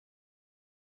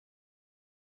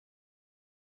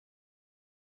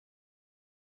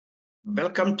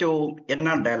Welcome to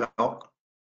NR Dialogue.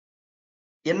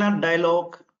 NR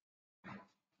Dialogue,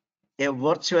 a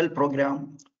virtual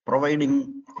program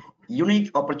providing unique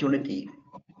opportunity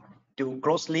to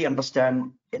closely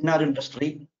understand NR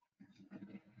industry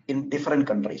in different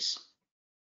countries.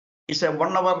 It's a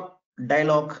 1 hour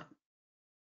dialogue,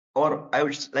 or I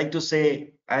would like to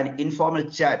say an informal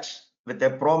chat with a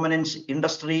prominent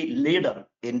industry leader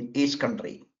in each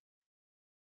country.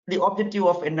 The objective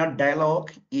of NR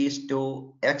Dialogue is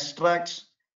to extract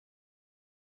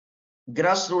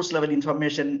grassroots level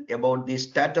information about the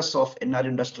status of NR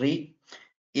industry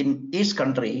in each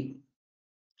country,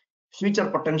 future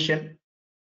potential,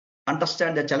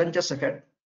 understand the challenges ahead,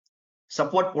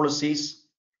 support policies,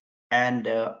 and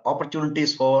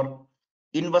opportunities for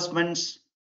investments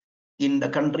in the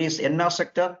country's NR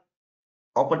sector,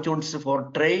 opportunities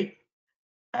for trade,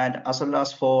 and as well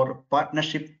as for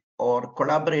partnership or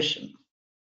collaboration.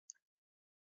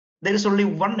 There is only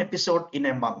one episode in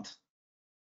a month.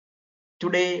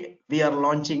 Today, we are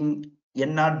launching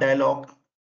NR Dialogue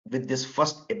with this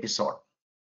first episode.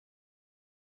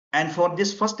 And for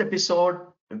this first episode,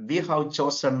 we have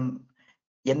chosen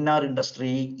NR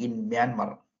industry in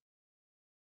Myanmar.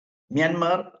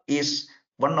 Myanmar is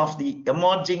one of the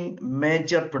emerging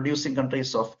major producing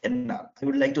countries of NR. I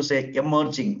would like to say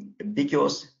emerging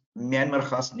because Myanmar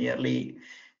has nearly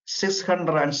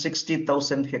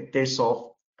 660,000 hectares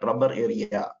of rubber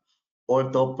area,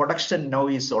 although production now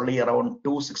is only around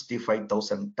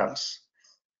 265,000 tons.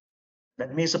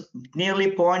 That means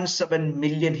nearly 0.7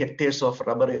 million hectares of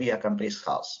rubber area countries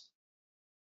has.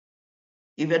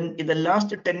 Even in the last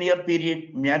 10-year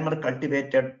period, Myanmar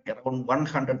cultivated around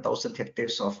 100,000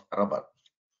 hectares of rubber.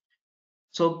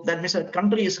 So that means the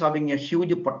country is having a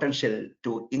huge potential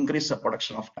to increase the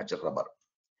production of natural rubber.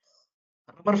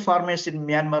 Rubber farmers in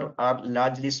Myanmar are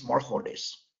largely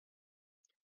smallholders.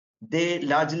 They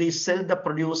largely sell the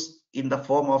produce in the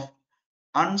form of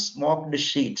unsmoked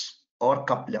sheets or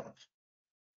kaplam.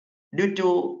 Due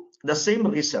to the same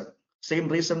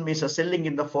reason means selling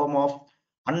in the form of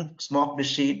unsmoked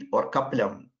sheet or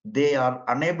kaplam, they are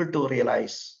unable to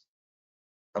realize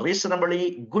a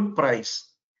reasonably good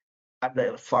price at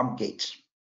the farm gate.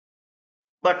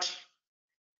 But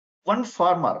one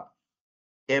farmer,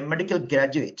 a medical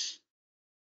graduate,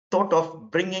 thought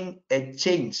of bringing a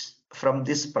change from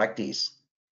this practice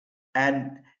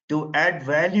and to add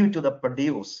value to the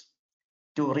produce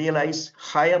to realize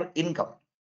higher income.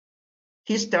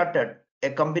 He started a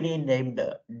company named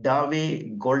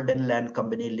Dave Golden Land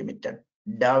Company Limited.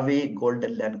 Dave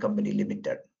Golden Land Company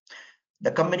Limited.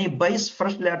 The company buys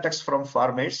fresh latex from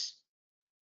farmers,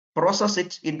 process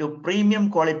it into premium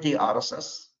quality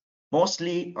RSS,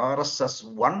 mostly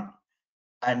RSS1,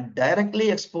 and directly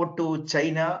export to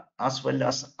China as well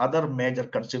as other major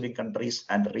consuming countries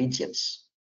and regions.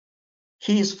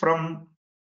 He is from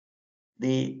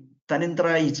the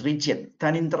Tanintrai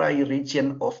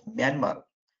region of Myanmar,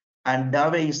 and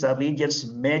Dave is the region's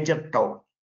major town.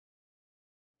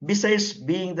 Besides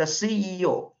being the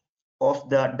CEO of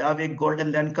the Dave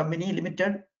Golden Land Company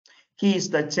Limited, he is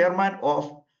the chairman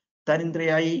of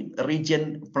Tanintrai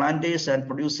Region Planters and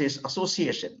Producers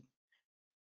Association.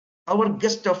 Our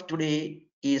guest of today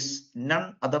is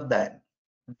none other than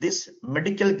this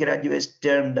medical graduate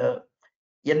turned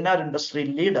NR industry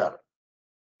leader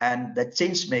and the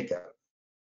change maker.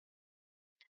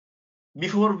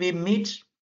 Before we meet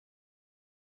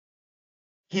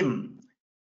him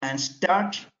and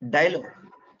start dialogue,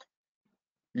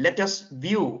 let us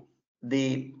view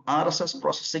the RSS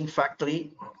processing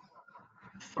factory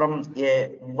from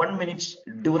a 1 minute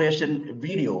duration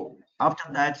video.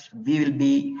 After that,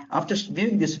 after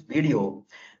viewing this video,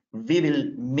 we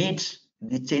will meet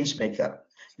the change maker.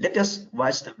 Let us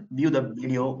view the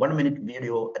video, 1 minute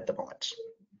video at the moment.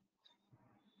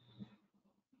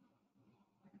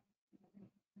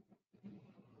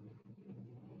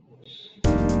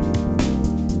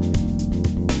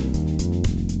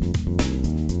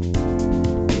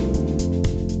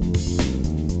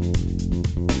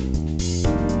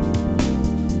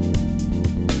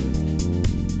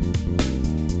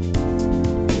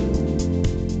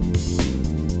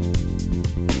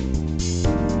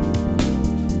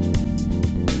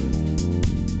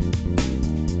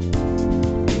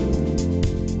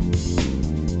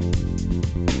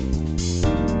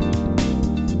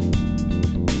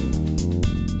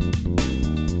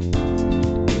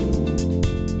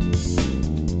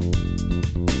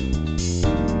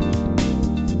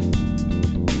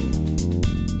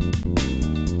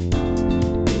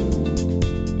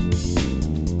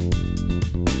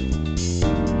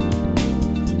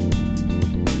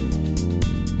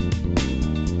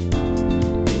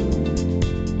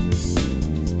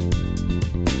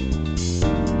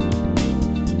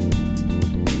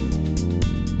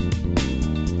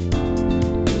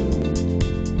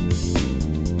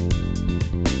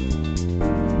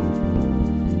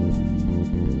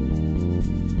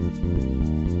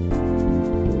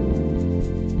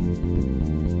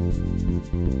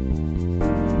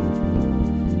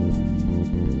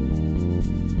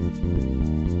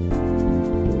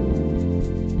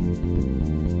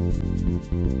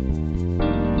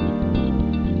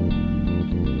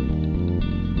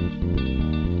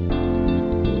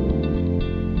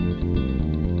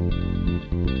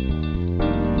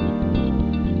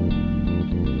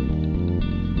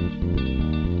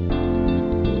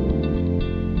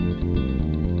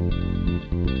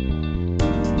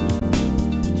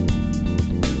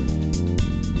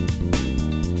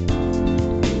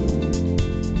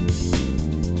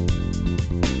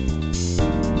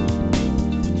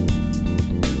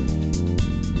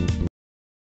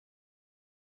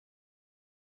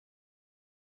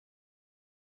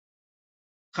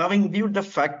 Having viewed the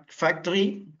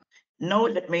factory, now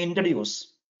let me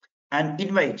introduce and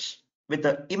invite with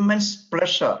the immense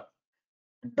pleasure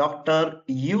Dr.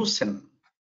 Yu Sein,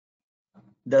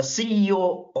 the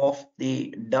CEO of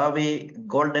the Dave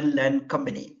Golden Land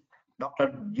Company.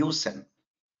 Dr. Yu Sein.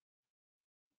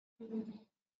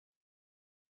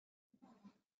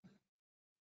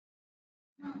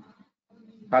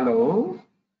 Hello.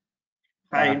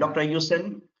 Hi, Dr. Yu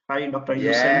Sein. Hi, Dr.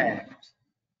 Yu Sein. Yeah.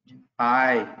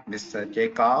 Hi, Mr.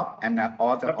 Jacob, and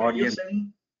all the Dr. Yu audience.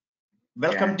 Sein,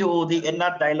 welcome Yeah. to the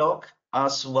NR Dialogue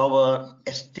as our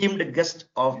esteemed guest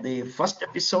of the first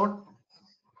episode.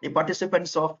 The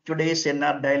participants of today's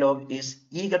NR Dialogue is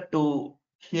eager to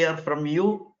hear from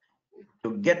you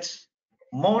to get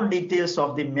more details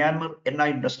of the Myanmar NR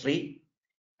industry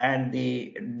and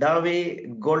the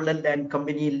Dave Golden Land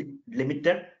Company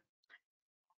Limited.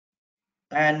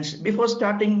 And before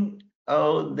starting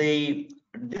the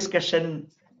discussion,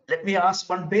 let me ask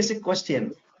one basic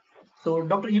question. So,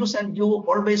 Dr. Yu Sein, you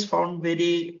always found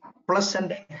very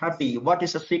pleasant and happy. What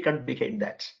is the secret behind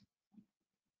that?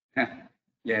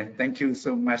 Yeah. Thank you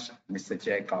so much, Mr.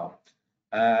 Jacob.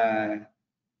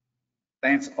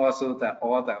 Thanks also to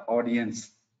all the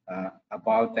audience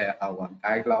about our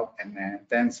dialogue, and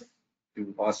thanks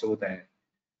to also the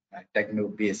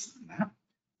TechnoBiz.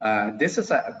 This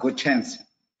is a good chance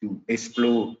to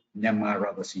explore Myanmar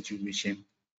rubber situation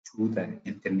through the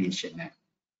international.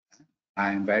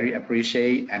 I'm very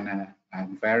appreciate, and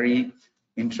I'm very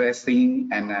interesting,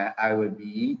 and I will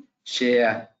be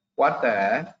share what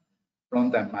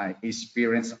from my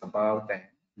experience about the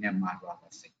Myanmar rubber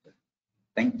sector.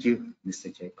 Thank you,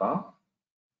 Mr. Jacob.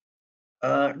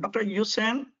 Dr. Yu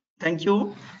Sein, thank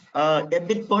you. A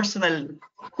bit personal,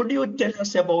 could you tell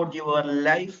us about your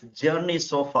life journey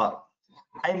so far?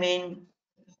 I mean,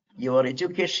 your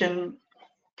education,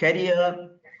 career,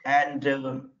 and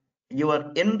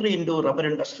your entry into rubber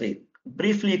industry.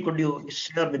 Briefly, could you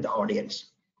share with the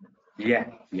audience? Yeah.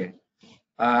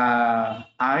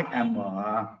 I am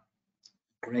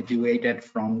graduated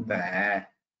from the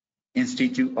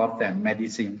Institute of the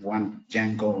Medicine One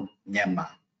Yangon, Myanmar.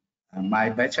 My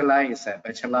bachelor is a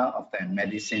bachelor of the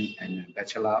medicine and a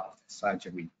bachelor of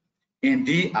surgery.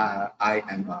 Indeed, I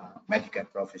am a medical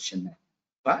professional,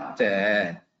 but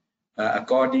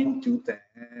according to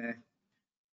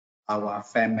our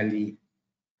family,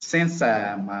 since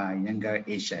my younger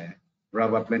age,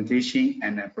 rubber plantation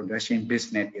and production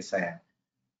business is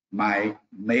my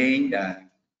main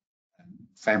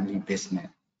family business.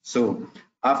 So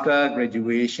after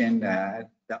graduation,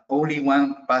 the only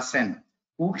one person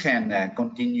who can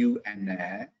continue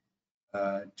and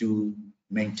to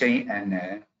maintain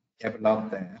and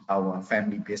develop our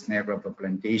family business rubber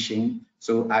plantation.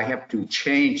 So I have to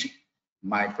change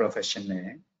my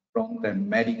profession from the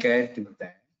medical to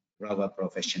the rubber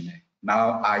professional.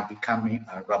 Now I becoming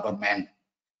a rubber man,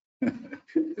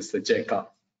 Mr. Jacob.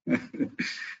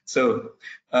 So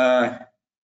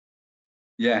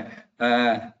yeah,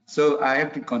 so I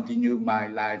have to continue my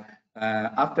life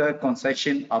after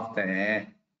concession of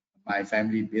my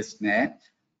family business.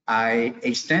 I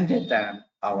extended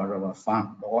our rubber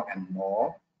farm more and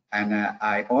more, and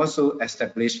I also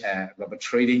established a rubber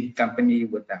trading company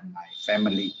with my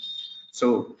family.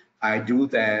 So I do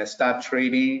the start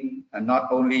trading,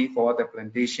 not only for the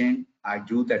plantation. I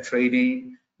do the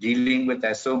trading, dealing with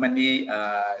so many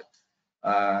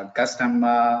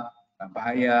customer,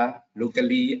 buyer,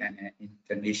 locally and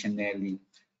internationally.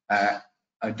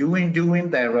 Doing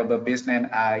the rubber business,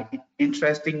 I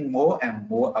interesting more and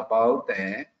more about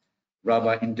the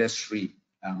rubber industry.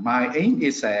 My aim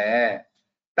is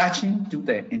touching to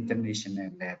the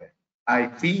international level. I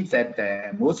feel that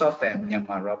most of the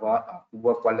Myanmar rubber are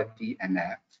poor quality and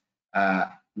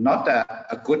not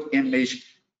a good image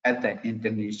at the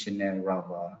international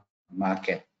rubber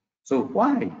market. So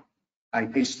why I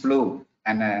explore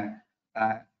and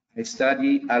I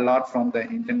study a lot from the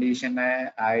international.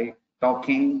 I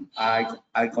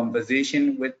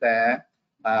conversation with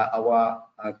our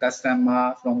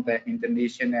customer from the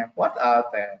international. What are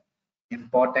the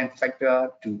important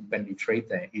factor to penetrate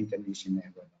the international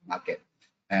market?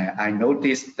 I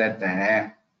noticed that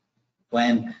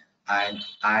when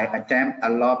I attend a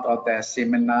lot of the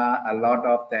seminar, a lot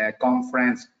of the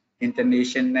conference,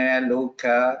 international,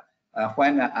 local.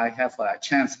 When I have a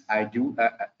chance, I do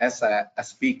as a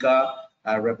speaker,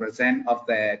 represent of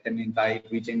the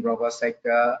Tenintai region rubber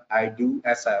sector. I do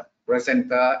as a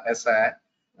presenter, as a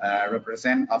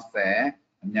represent of the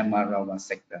Myanmar rubber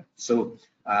sector. So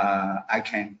I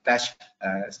can touch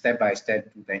step by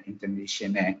step to the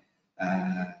international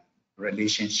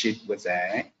relationship with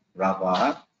the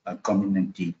rubber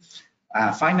community.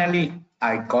 Finally,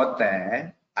 I got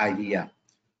the idea.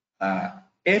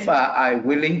 If I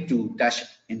willing to touch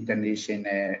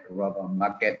international rubber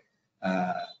market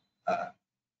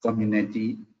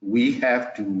community, we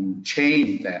have to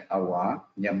change our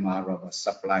Myanmar rubber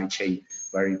supply chain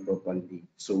very properly.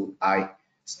 So I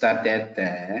started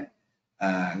there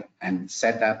and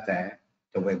set up the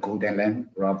Golden Land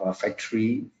rubber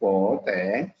factory for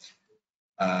the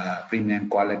premium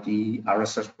quality,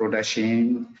 RSS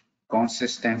production,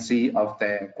 consistency of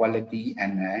the quality,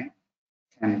 and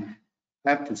can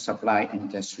have to supply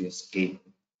industrial scale.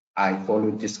 I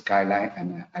follow this guideline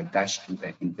and I dash to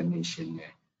the international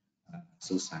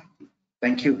society.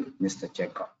 Thank you, Mr.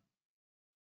 Jacob.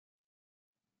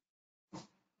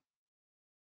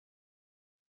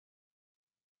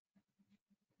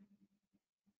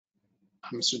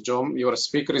 Mr. Jom, your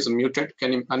speaker is muted.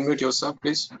 Can you unmute yourself,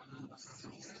 please?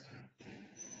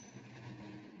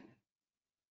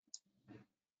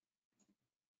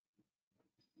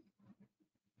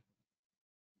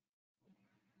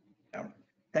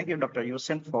 Thank you, Dr. Yu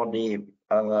Sein, for the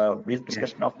brief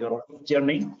discussion of your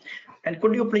journey. And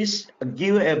could you please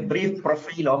give a brief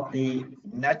profile of the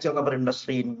natural rubber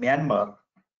industry in Myanmar?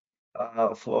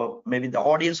 For maybe the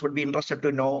audience would be interested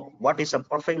to know what is the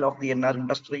profile of the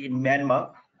industry in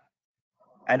Myanmar,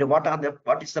 and what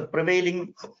is the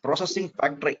prevailing processing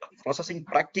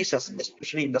practices,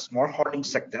 especially in the small holding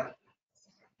sector,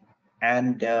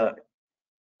 and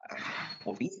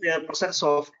is there presence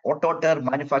of auto tire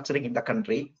manufacturing in the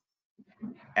country,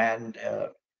 and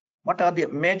what are the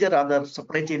major other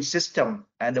supply chain system,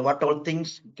 and what all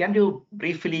things? Can you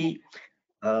briefly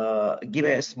give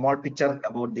a small picture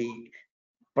about the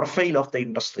profile of the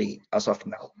industry as of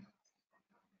now?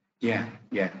 Yeah.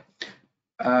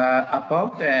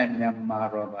 About the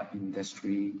Myanmar rubber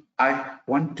industry, I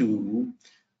want to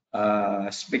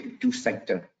speak two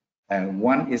sectors.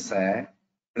 One is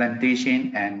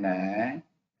plantation and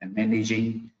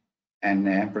managing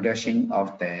and production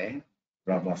of the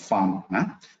rubber farm.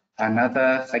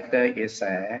 Another sector is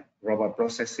rubber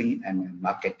processing and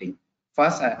marketing.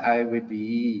 First, I will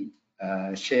be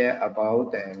share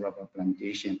about the rubber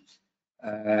plantation.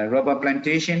 Rubber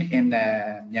plantation in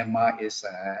Myanmar is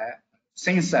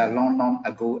since long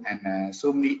ago, and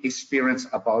so many experience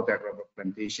about the rubber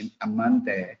plantation among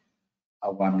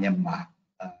our Myanmar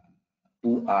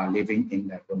who are living in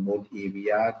the remote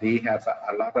area. They have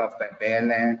a lot of bare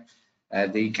land.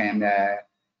 They can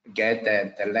get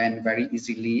the land very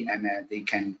easily, and they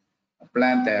can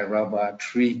plant the rubber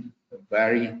tree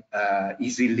very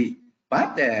easily.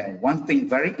 But one thing,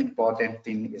 very important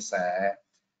thing is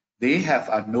they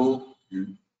have no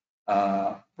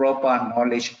proper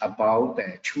knowledge about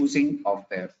the choosing of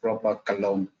the proper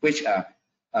clone, which are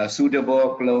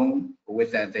suitable clone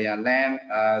with their land,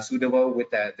 suitable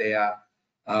with their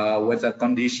with the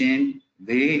condition.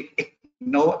 They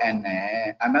ignore, and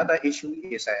another issue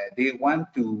is they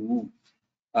want to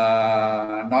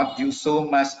not use so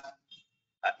much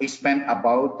expand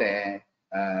about the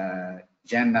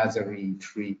Janazari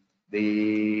tree.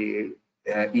 They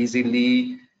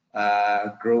easily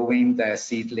growing the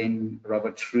seedling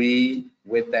rubber tree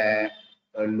with a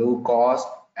low cost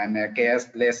and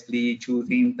carelessly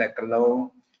choosing the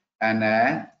clone. And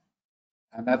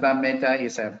another matter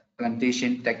is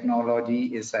plantation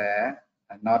technology is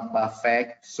not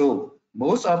perfect. So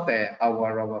most of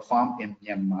our rubber farm in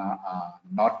Myanmar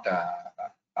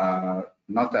are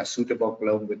not a suitable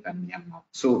clone with Myanmar.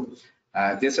 So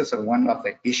this is one of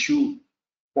the issue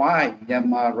why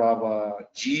Myanmar rubber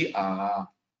GR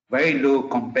very low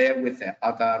compared with the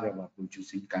other rubber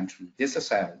producing country. This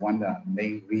is one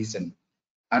main reason.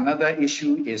 Another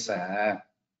issue is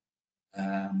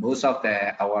most of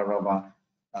our rubber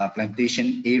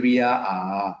plantation area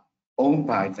are owned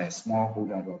by the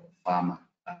smallholder rubber farmer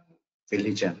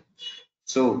villager.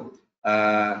 So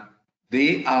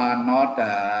they are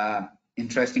not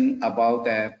interesting about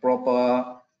the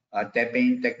proper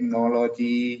tapping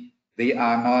technology. They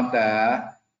are not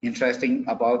interesting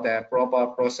about the proper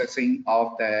processing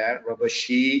of the rubber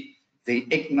sheet. They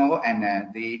ignore,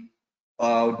 and they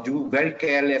do very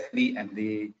carelessly, and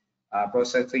they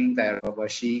processing the rubber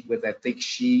sheet with a thick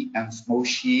sheet and small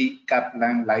sheet cut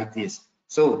line like this.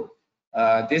 So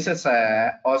this is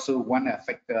also one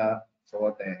factor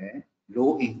for the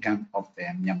low income of the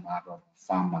Myanmar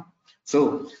farmer.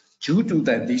 So due to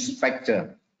this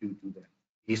factor,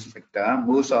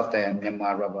 most of the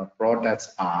Myanmar rubber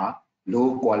products are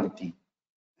low quality,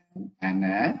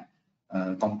 and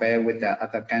compared with the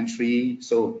other country.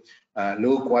 So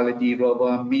low quality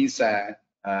rubber means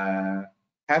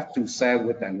have to sell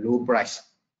with a low price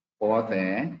for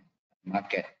the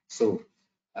market. So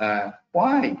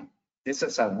Why? This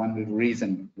is one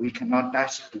reason we cannot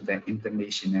touch to the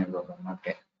international rubber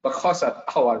market because of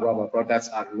our rubber products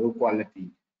are low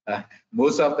quality.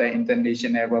 Most of the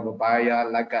international rubber buyer,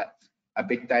 like a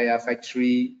big tire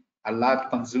factory, a large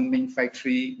consuming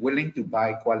factory, willing to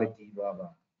buy quality rubber,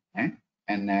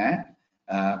 and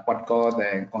what called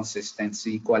the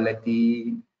consistency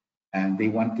quality, and they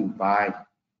want to buy.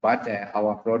 But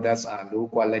our products are low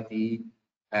quality,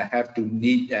 have to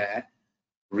need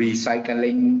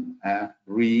recycling,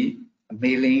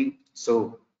 re-milling,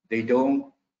 so they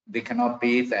cannot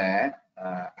pay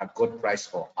a good price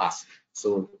for us.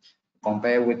 So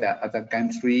compare with the other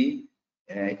country,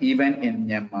 even in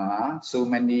Myanmar, so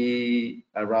many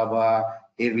rubber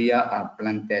area are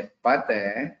planted, but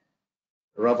the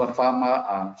rubber farmer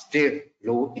are still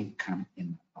low income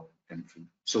in our country.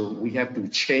 So we have to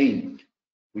change.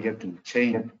 We have to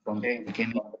change from the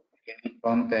beginning,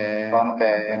 from the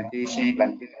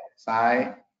plantation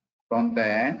side, from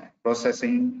the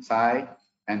processing side,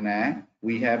 and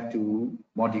we have to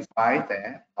modify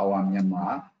our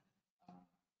Myanmar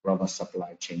rubber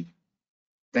supply chain.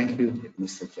 Thank you,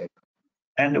 Mr. Jacob.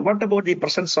 And what about the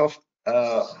presence of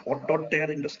auto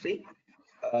tire industry?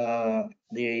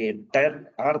 The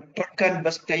tire are truck and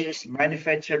bus tires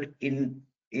manufactured in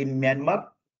Myanmar?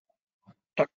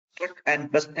 Truck and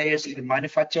bus tires is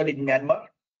manufactured in Myanmar?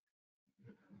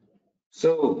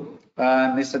 So,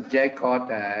 Mr. Jacob,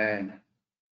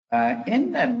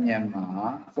 in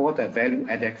Myanmar, for the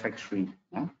value-added factory,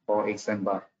 for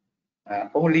example,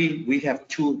 only we have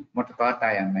 2 motorcar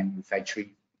tire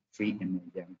manufacturing in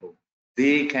Myanmar.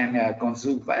 They can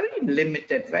consume very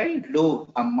limited, very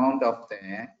low amount of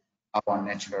our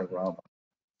natural rubber.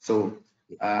 So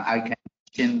I can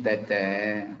mention that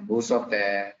most of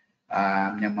the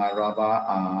Myanmar rubber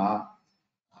are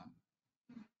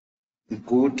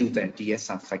go to the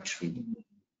DSR factory.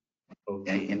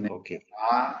 Okay.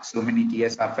 So many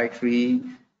DSR factory,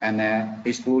 and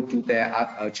it's go to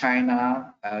the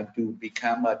China to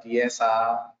become a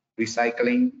DSR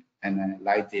recycling, and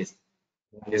like this.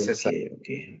 This is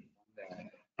okay.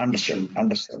 Understood.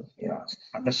 Yeah,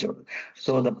 understood.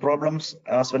 So the problems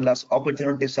as well as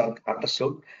opportunities are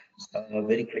understood.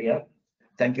 Very clear.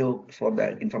 Thank you for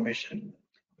that information.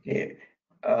 Okay.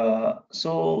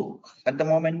 So at the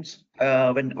moment,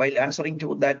 while answering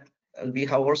to that, we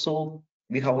have also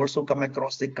come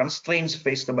across the constraints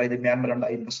faced by the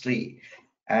Myanmar industry,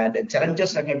 and the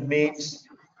challenges ahead means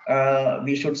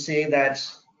we should say that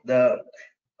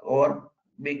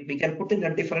we can put in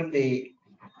a different way.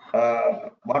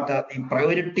 What are the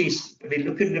priorities? We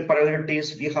look at the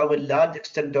priorities. We have a large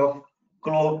extent of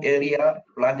clone area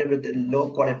planted with low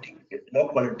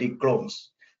quality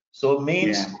clones. So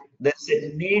means there's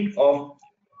a need of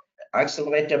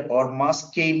accelerated or mass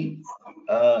scale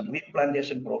meat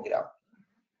plantation program.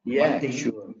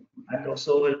 Sure. And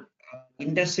also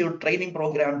intensive training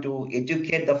program to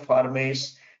educate the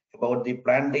farmers about the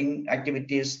planting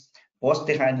activities,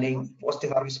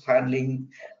 post-harvest handling,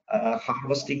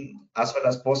 harvesting, as well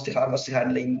as post-harvest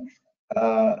handling.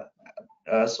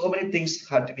 So many things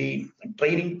have to be,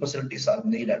 training facilities are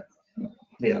needed.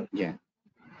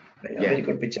 Very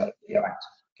good picture.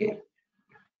 Okay.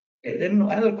 Then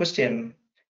another question.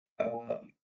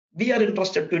 We are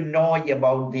interested to know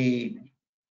about the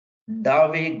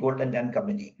Dawei Golden and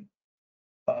Company.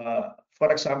 For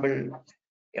example,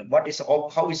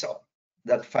 how is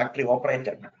that factory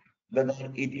operated? Whether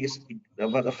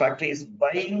the factory is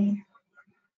buying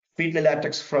feed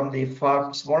latex from the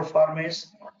small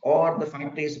farmers, or the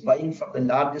factory is buying from the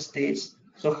large estates.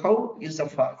 So how is the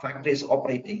factory is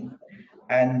operating,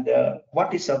 and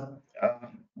what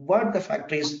the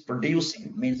factory is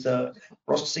producing, means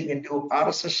processing into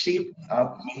RSS sheet,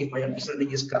 if my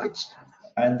understanding is correct,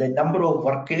 and the number of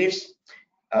workers,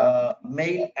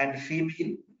 male and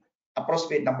female,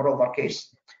 approximate number of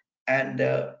workers, and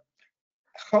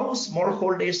how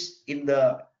smallholders in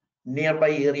the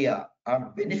nearby area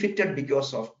are benefited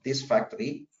because of this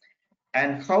factory,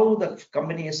 and how the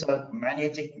companies are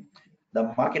managing the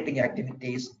marketing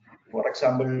activities, for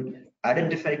example,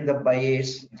 identifying the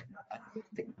buyers.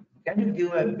 Can you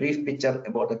give a brief picture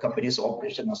about the company's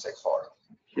operation as a whole?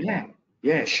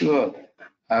 Yeah, sure.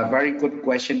 A very good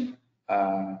question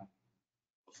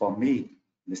for me,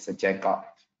 Mr. Jacob.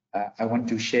 I want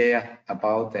to share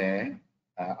about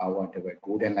our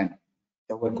Golden Land.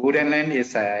 The Golden Land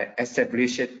is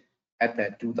established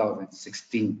at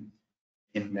 2016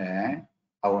 in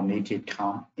our native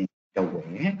town in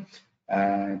Dawei.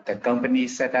 The company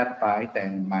set up by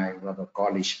my rubber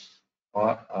college,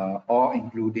 all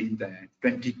including the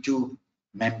 22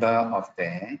 members of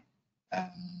the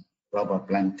rubber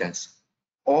planters.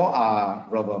 all are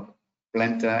rubber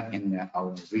planter in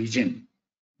our region.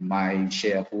 My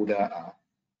shareholder are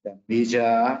the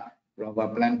major rubber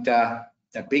planter.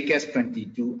 The biggest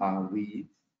 22 are we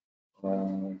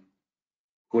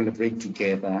collaborate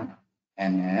together,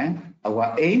 and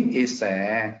our aim is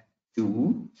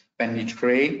to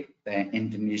penetrate the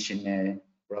international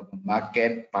rubber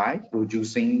market by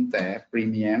producing the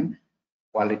premium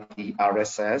quality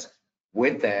RSS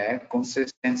with the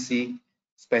consistency,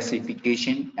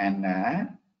 specification, and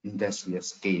industrial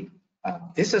scale.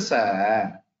 This is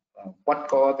what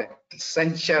called the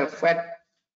essential fact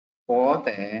for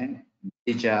the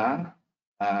major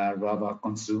rubber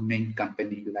consuming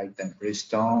company like the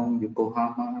Bristol,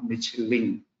 Yokohama,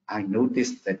 Michelin. I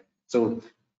noticed that. So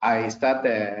I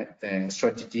started the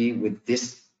strategy with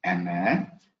this, and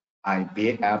I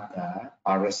built up the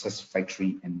RSS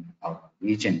factory in our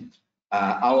region.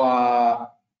 Our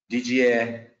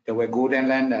DGA, the Golden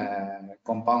Land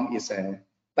compound, is a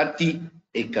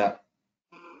 30-acre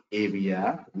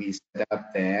area. We set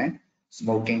up there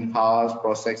smoking house,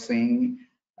 processing,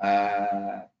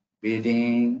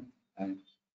 building,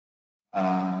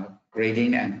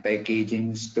 grading and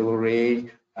packaging,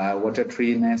 storage, water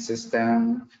treatment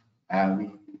system. We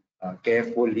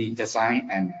carefully design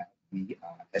and we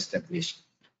establish.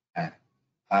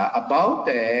 About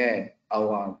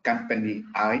our company,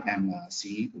 I am a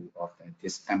CEO of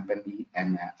this company,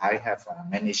 and I have a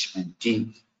management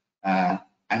team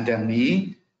under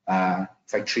me,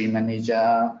 factory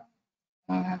manager,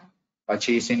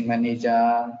 purchasing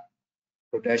manager,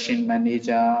 production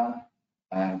manager,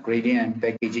 grading and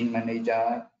packaging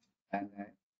manager, and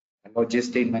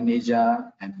logistic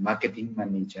manager, and marketing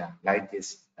manager. Like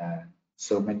this,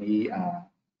 so many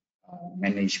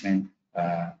management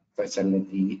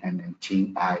facility and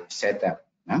team I set up.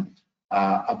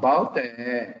 About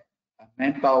the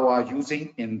manpower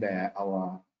using in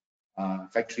our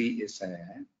factory is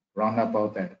around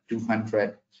about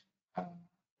 200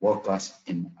 workers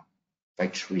in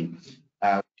factory.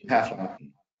 We have a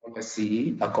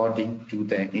policy according to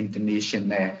the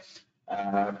international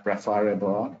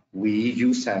preferable. We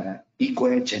use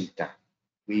equal gender.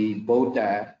 We both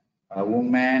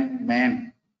woman,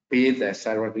 man pay the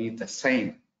salary the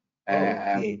same.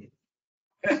 Okay.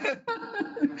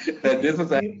 This is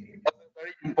very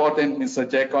important, Mr.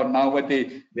 Jacob,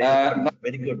 nowadays.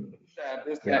 Very good.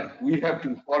 We have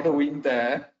to following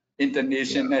the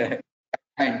international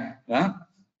time.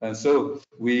 So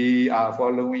we are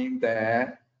following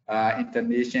the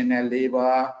international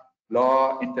labor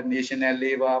law, international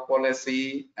labor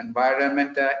policy,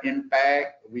 environmental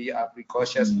impact. We are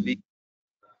precautiously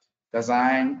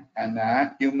design and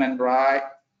human right,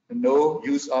 no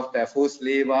use of the forced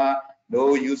labor,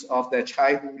 no use of the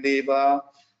child labor,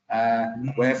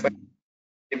 welfare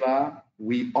labor.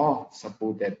 We all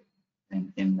supported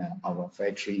in our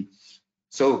factory.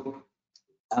 So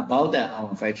about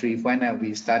our factory, when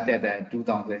we started in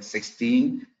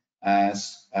 2016,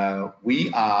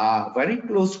 we are very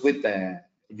close with the,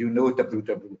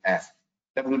 WWF,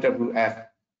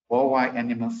 Worldwide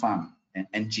Animal Farm, an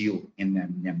NGO in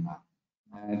Myanmar.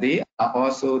 They are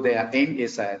also, their aim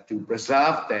is to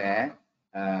preserve the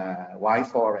wild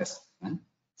forest.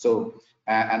 So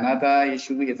another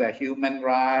issue is a human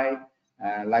right,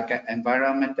 like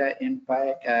environmental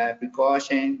impact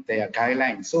precaution, their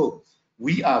guidelines. So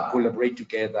we are collaborate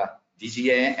together.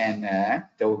 DGA and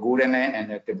the Golden Land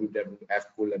and the WWF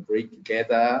collaborate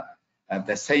together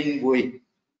the same way.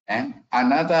 And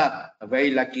another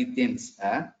very lucky thing,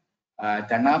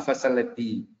 Dana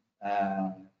facility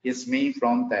is made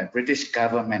from the British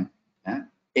government,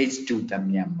 aids to the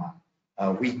Myanmar.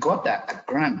 We got a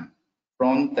grant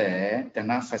from the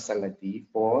Dana facility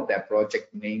for the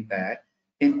project named that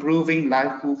improving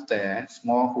livelihood the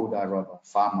smallholder rubber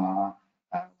farmer.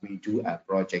 We do a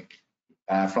project.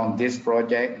 From this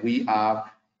project, we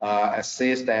are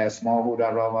assist the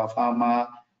smallholder rubber farmer.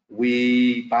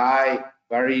 We buy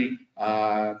very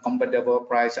compatible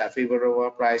price, a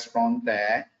favorable price from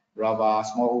the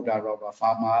smallholder rubber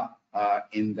farmer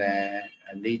in the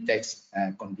latex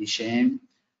condition,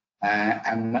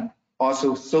 and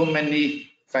also so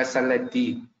many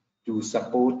facility to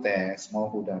support the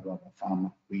smallholder rubber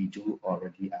farmer. We do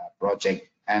already a project,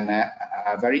 and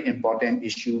a very important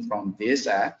issue from this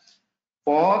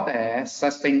for the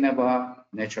sustainable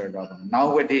natural rubber.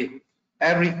 Nowadays,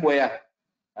 everywhere,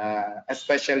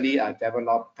 especially a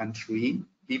developed country,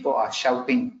 people are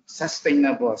shouting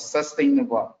sustainable,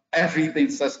 sustainable, everything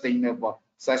sustainable,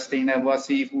 sustainable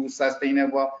seafood,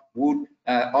 sustainable wood,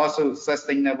 also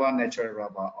sustainable natural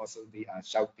rubber. Also, they are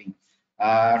shouting.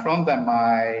 From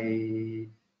my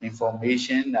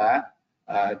information,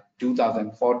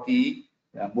 2040,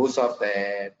 most of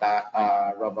the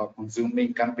rubber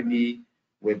consuming company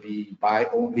will be buy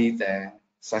only the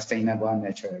sustainable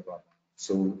natural rubber.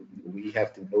 So we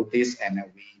have to notice, and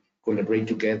we collaborate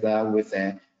together with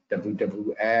the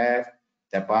WWF,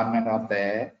 Department of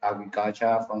the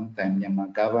Agriculture from the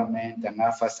Myanmar government, and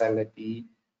our facility.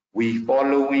 We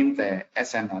following the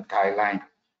SNR guideline,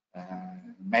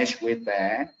 match with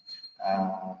the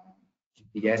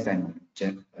GPS and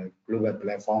global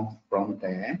platform from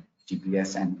the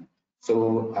GPS. And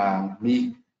so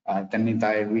me,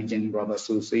 Tanintay Region Rubber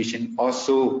Association,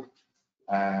 also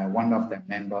one of the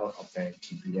members of the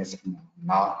GPS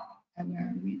now,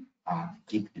 and we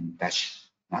keep in touch.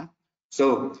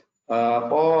 So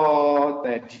for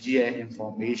the DGA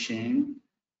information,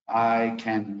 I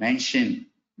can mention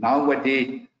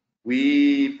nowadays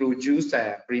we produce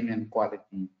a premium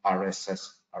quality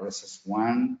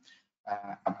RSS1.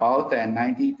 About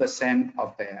 90%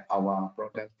 of our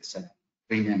product is a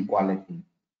premium quality.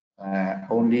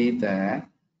 Only the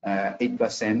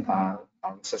 8% are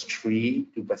RSS3,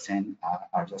 2% are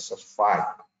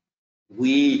RSS5.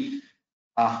 We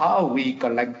how we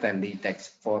collect the latex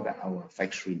for our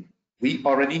factory. We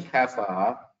already have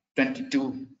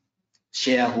 22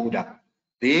 shareholders.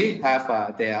 They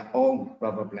have their own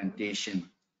rubber plantation,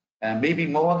 maybe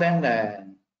more than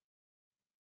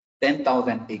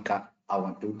 10,000 acres.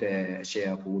 Our total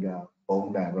shareholder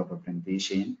own the rubber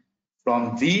plantation.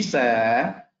 From these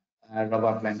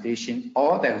rubber plantation,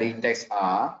 all the latex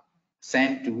are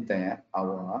sent to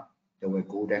our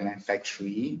Golden Land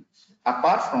factory.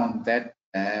 Apart from that,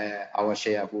 our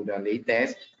shareholder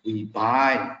latex, we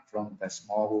buy from the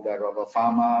smallholder rubber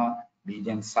farmer,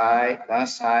 medium size, large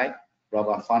size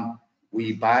rubber fund.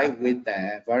 We buy with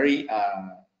a very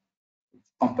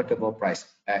comfortable price.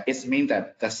 It means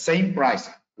that the same price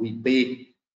we pay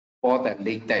for the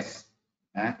latex.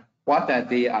 What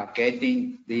they are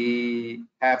getting, they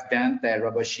have done the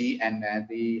rubber sheet and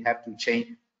they have to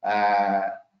change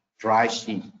dry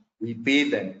sheet. We pay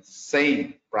the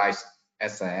same price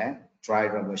as a dry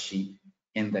rubber sheet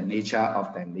in the nature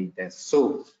of the latex.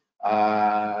 So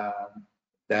the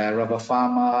rubber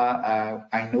farmer,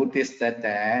 I noticed that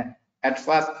at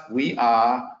first we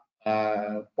are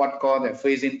what called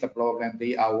facing the problem.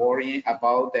 They are worrying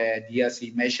about the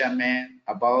DRC measurement,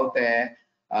 about the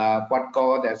what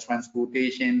called the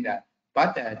transportation.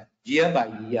 But year by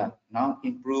year, now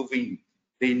improving.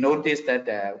 They notice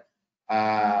that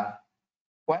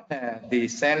what they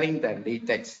selling the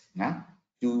latex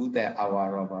to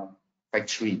our rubber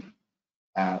factory.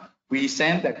 We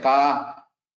send the car,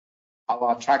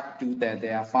 our truck to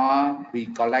their farm. We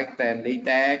collect the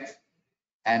latex,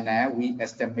 and we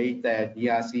estimate the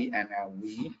DRC, and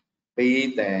we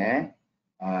pay the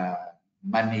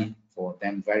money for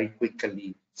them very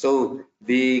quickly. So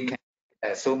they can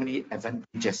have so many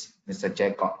advantages, Mr.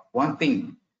 Jacob. One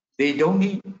thing, they don't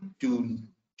need to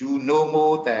do no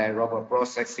more the rubber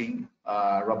processing,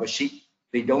 rubber sheet.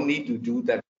 They don't need to do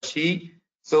the sheet.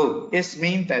 So it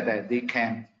means that they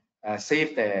can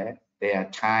save their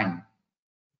time.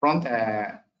 From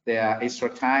their extra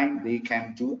time, they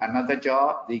can do another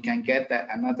job. They can get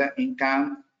another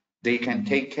income. They can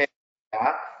take care of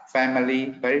their family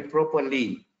very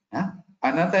properly.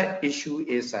 Another issue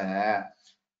is they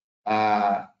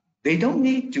don't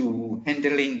need to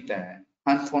handling the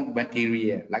harmful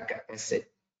material like acid.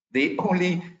 They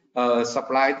only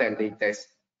supply the latex,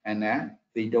 and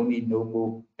they don't need no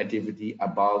more activity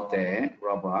about the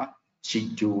rubber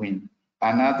sheet doing.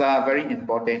 Another very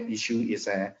important issue is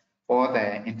for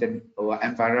the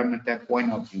environmental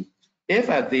point of view. If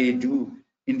they do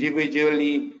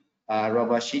individually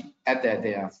rubber sheet at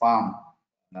their farm,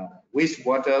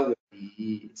 wastewater will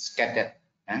be scattered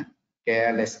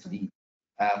carelessly.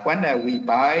 When we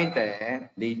buy the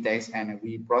latex and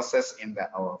we process in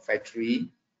our factory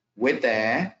with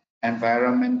the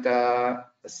environmental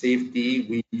safety,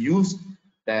 we use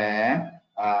the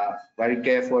very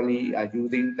carefully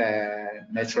using the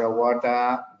natural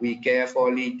water. We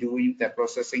carefully doing the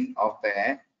processing of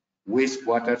the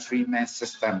wastewater treatment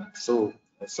system. So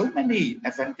many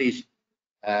advantages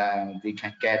we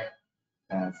can get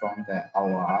from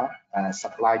our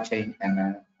supply chain,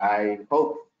 and I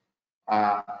hope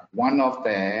one of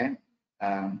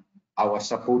our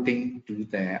supporting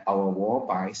to our war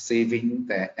by saving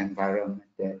the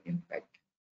environmental impact,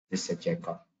 Mr.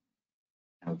 Jacob.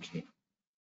 Okay.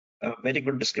 A very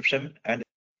good description. And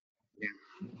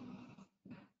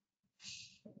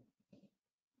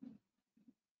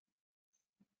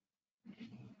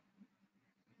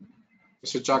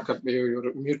Mr. Jacob,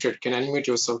 you're muted. Can you unmute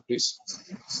yourself, please?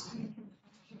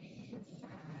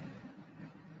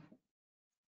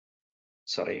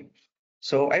 sorry.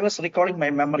 So I was recalling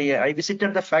my memory. I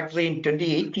visited the factory in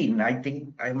 2018. I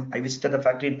think I visited the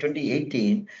factory in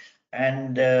 2018,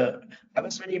 and I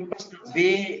was very impressed with the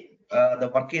way the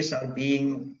workers are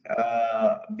being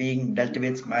dealt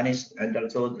with, managed, and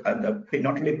also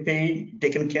not only paid,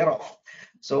 taken care of.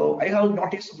 So I have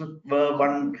noticed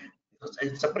one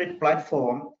a separate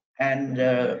platform, and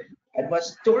I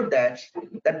was told that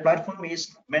that platform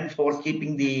is meant for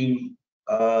keeping the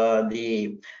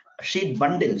sheet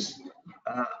bundles.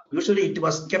 Usually it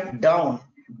was kept down.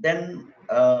 Then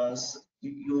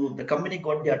the company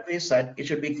got the advice that it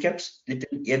should be kept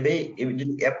little away, a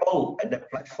little above at the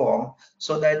platform,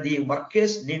 so that the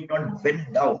workers need not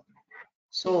bend down.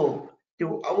 So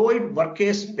to avoid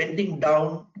workers bending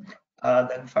down,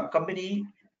 the company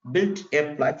built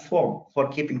a platform for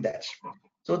keeping that.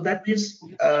 So that is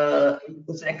an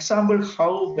example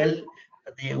how well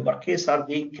the workers are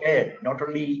being cared. Not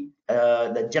only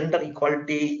the gender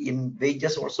equality in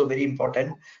wages also very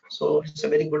important. So it's a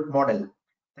very good model.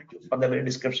 Thank you for the very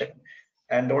description.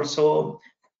 And also,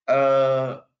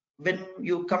 when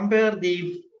you compare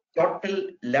the total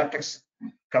latex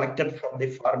collected from the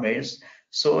farmers,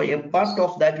 so a part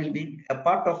of that will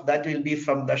be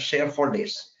from the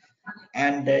shareholders,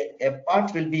 and a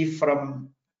part will be from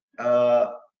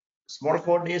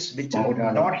smallholders which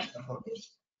are not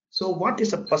shareholders. So what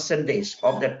is a percentage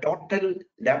of the total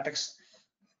latex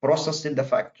processed in the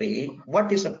factory?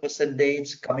 What is a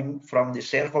percentage coming from the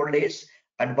shareholders,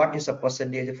 and what is a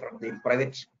percentage from the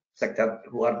private sector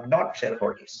who are not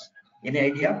shareholders? Any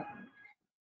idea?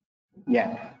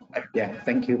 Yeah,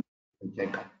 thank you,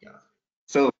 Jacob. Yeah.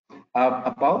 So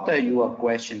about your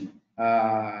question,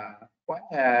 what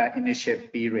initial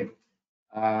period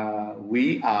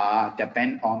we are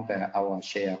depend on our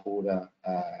shareholder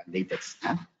latex.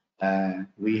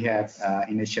 We have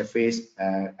initial phase,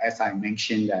 as I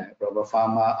mentioned, rubber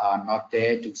farmer are not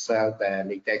there to sell the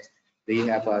latex. They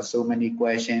have so many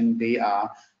questions. They are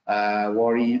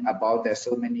worrying about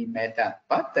so many matters.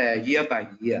 But year by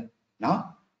year, no.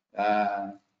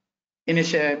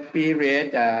 Initial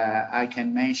period, I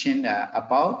can mention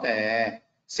about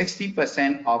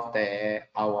 60% of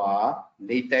our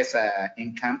latest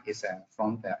income is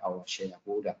from our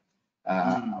shareholder.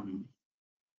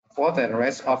 For the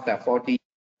rest of the 40,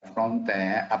 from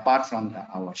apart from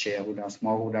our shareholder,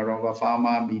 smallholder, rubber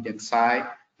farmer, medium size,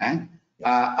 and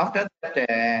after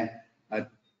that,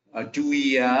 2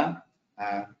 years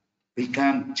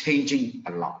become changing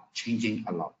a lot.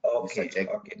 Okay,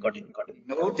 got it.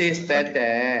 Notice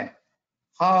that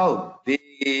how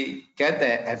they get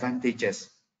the advantages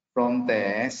from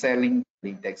the selling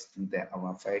latex to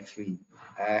our factory.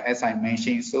 As I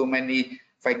mentioned, so many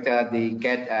factors they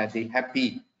get, they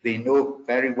happy, they know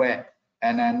very well.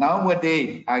 And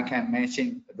nowadays, I can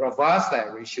mention reverse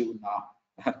ratio now.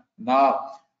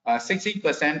 Now,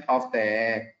 60% of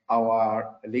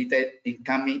our latex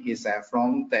incoming is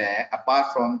from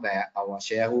apart from our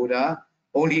shareholder,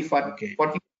 only 40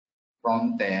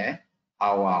 from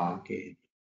our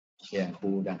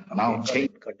shareholder. Now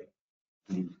change. Got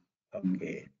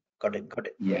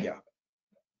it. Yeah.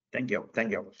 Thank you.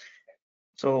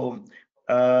 So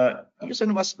Yu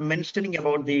Sein was mentioning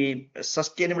about the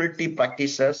sustainability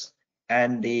practices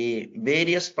and the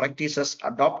various practices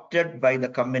adopted by the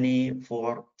company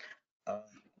for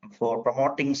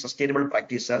promoting sustainable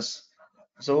practices.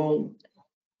 So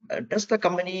does the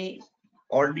company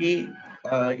already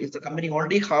is the company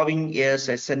already having a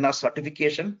SNR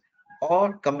certification,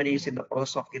 or company is in the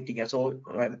process of getting it? So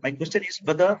my question is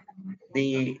whether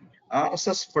the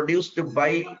RSS produced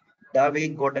by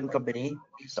Dave Gordon Company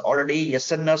is already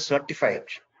SNR certified.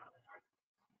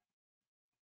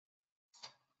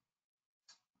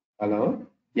 Hello.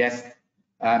 Yes,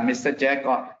 Mr.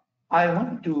 Jacob. I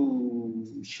want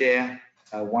to share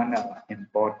one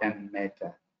important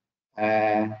matter.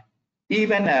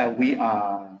 Even we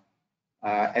are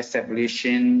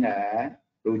establishing,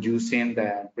 producing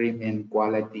the premium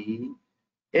quality.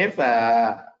 If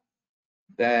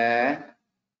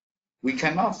we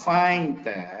cannot find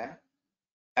a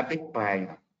big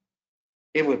buyer,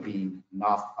 it will be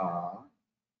not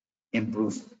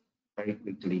improved very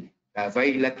quickly.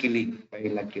 Very luckily,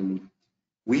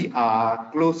 we are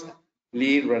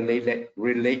closely related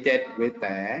with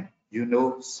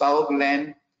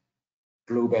Southland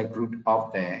Global Group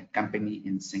of the company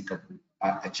in Singapore,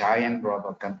 a giant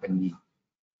rubber company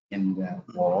in the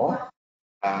world.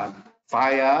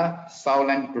 Via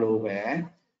Southland Global,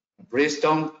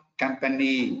 Bristol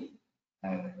company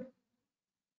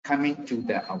coming to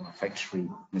our factory,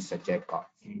 Mr. Jacob.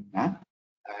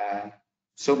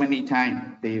 So many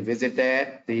times they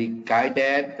visited, they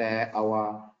guided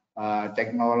our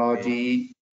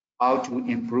technology, how to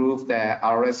improve the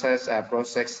RSS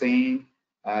processing.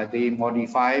 They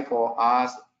modify for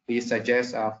us, they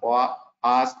suggest for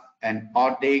us an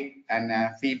audit and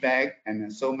feedback,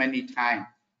 and so many times.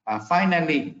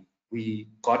 Finally, we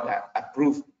got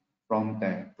approved from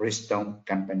the Bristol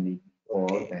company for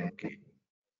the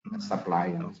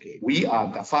supplier. We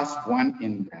are the first one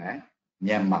in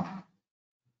Myanmar.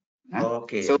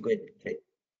 Okay, so, good.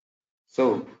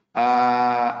 So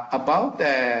about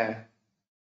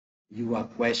your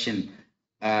question,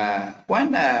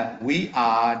 when we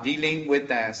are dealing with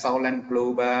the Southern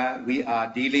Global, we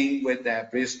are dealing with the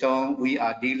Bristol, we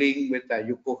are dealing with the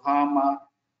Yokohama,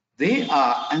 they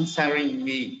are answering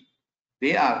me.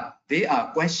 They are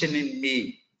questioning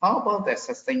me. How about the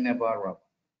sustainable rubber?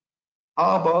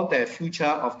 How about the future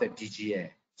of the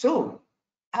DGA? So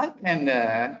I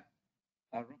can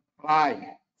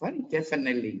reply very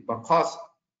definitely, because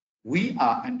we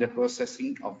are under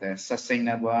processing of the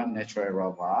sustainable natural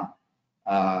rubber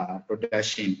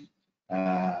production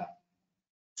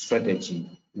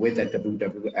strategy with the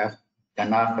WWF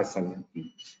Ghana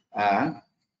facility.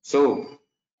 So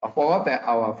for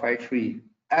our factory,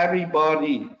 every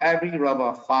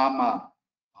rubber farmer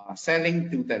selling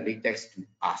to the latex to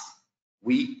us,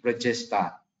 we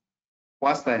register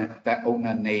what's the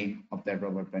owner name of the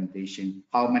rubber plantation,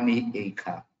 how many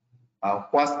acre,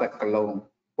 what's the clone,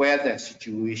 where the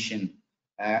situation,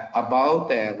 about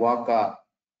the worker,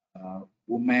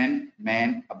 woman,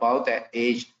 man, about the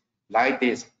age, like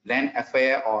this, land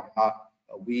affair or not,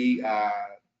 we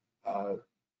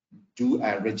do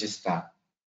a register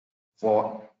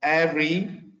for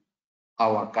every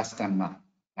our customer.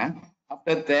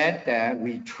 After that,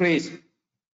 we trace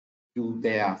to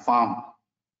their farm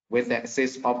with the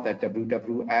assist of the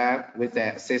WWF, with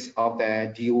the assist of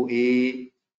the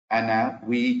DOA, and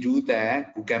we do the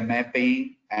Google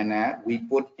mapping, and we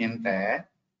put in the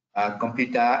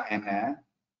computer, and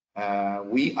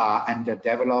we are under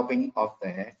developing of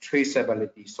the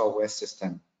traceability software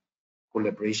system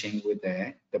collaboration with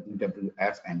the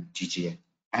WWF and GGA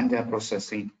and the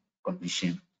processing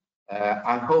condition.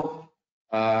 I hope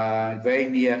very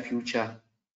near future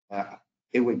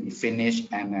it will be finished,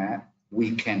 and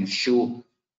we can show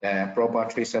the proper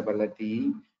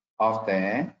traceability of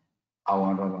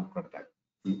our rubber product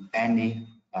to any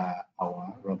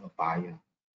our rubber buyer.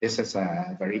 This is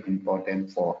very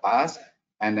important for us,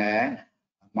 and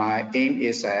my aim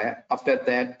is after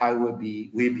that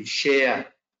we will share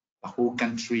the whole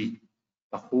country,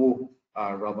 the whole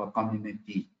rubber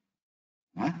community.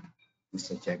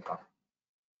 Mr. Jacob.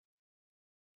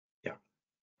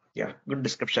 Yeah, good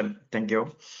description. Thank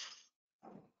you.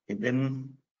 And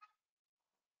then,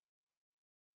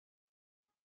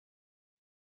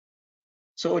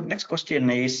 so next question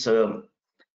is,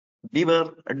 we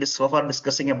were so far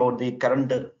discussing about the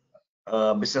current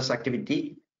business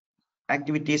activities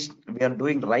we are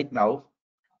doing right now.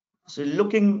 So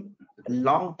looking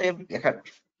long term ahead.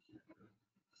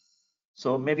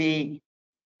 So maybe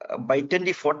by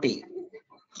 2040,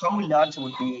 how large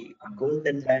would be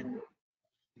Golden Land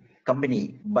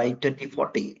company by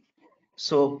 2040?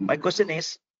 So my question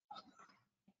is,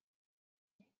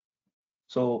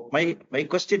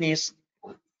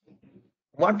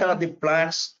 what are the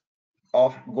plans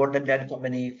of Golden Land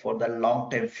company for the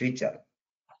long-term future?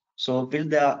 So will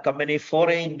the company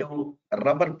foray into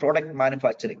rubber product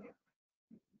manufacturing?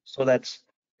 So that's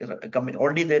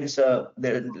already there is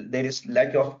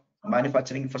lack of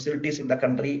manufacturing facilities in the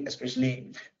country,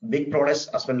 especially big products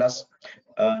as well as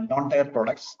non-tire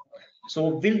products. So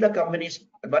will the companies,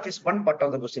 that is one part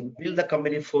of the question, will the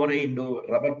company foray into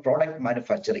rubber product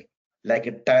manufacturing, like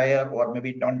a tire or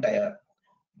maybe non-tire,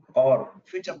 or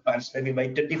future plans maybe by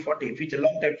 2040, future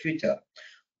long-term future,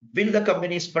 will the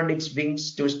company spread its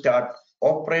wings to start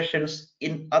operations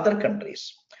in other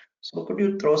countries? So could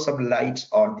you throw some lights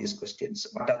on these questions?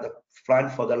 What are the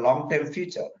plans for the long-term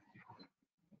future?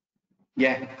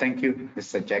 Yeah, thank you,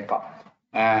 Mr. Jacob.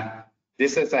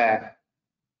 This is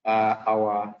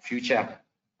our future,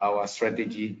 our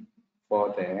strategy for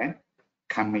the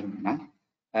coming.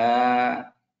 The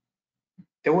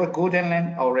Golden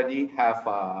Land already have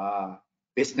a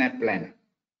business plan.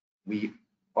 We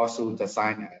also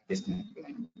design a business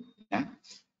plan.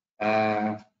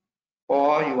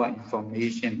 For your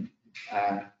information,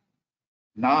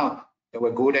 now the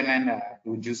Golden Land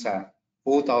produce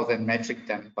 4,000 metric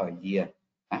tons per year.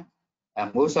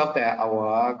 Most of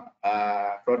our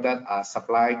products are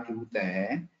supplied to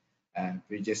the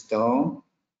Bridgestone.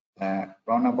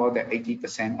 Around about the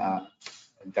 80% are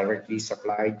directly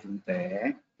supplied to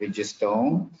the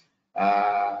Bridgestone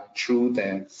through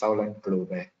the Southern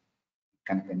Global.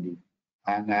 company.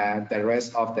 And the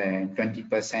rest of the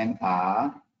 20%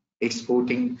 are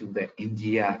exporting to the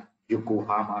India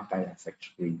Yokohama tire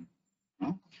factory.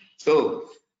 So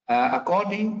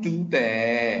according to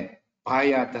the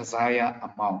buyer desire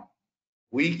amount,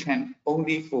 we can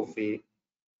only fulfill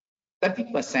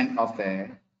 30% of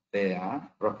their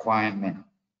requirement,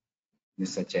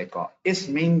 Mr. Jacob. It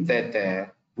means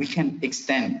that we can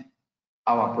extend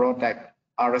our product,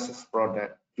 RSS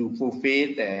product, to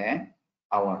fulfill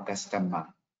our customer.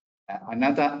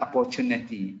 Another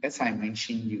opportunity, as I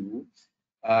mentioned you,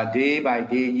 day by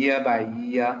day, year by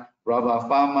year, rubber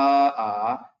farmers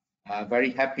are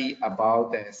very happy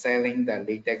about selling the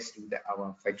latex to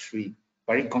our factory.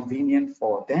 Very convenient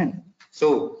for them.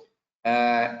 So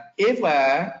if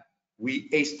we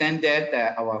extended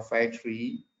our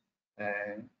factory,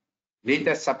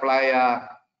 latex supplier,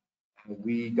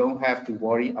 we don't have to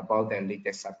worry about the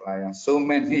latex supplier. So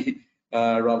many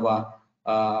rubber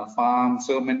farms,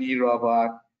 so many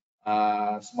rubber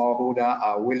smallholder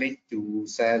are willing to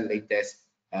sell latex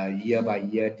year by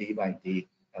year, day by day.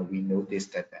 We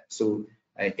noticed that. So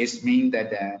it means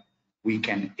that we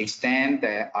can extend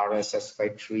the RSS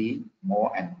factory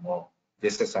more and more.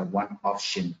 This is one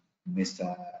option,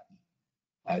 Mr.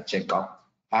 Jacob.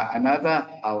 Another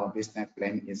our business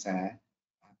plan is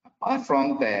apart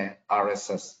from the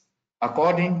RSS,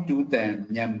 according to the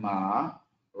Myanmar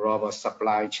rubber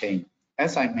supply chain,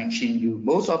 as I mentioned you,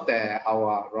 most of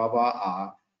our rubber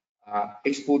are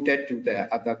exported to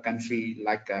the other country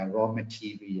like raw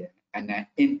material, and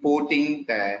importing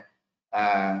the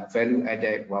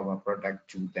value-added rubber product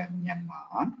to the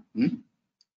Myanmar.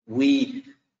 We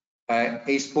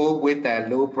export with a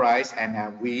low price,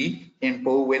 and we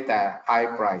import with a high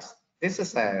price. This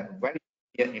is a very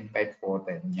clear impact for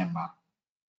the Myanmar.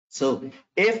 So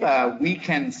if we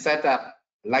can set up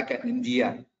like in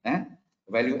India,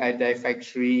 value-added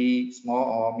factory, small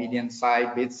or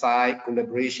medium-size, big-size,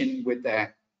 collaboration with the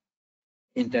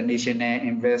international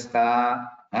investor,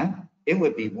 it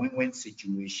will be win-win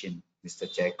situation,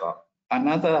 Mr. Jacob.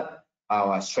 Another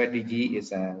our strategy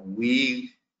is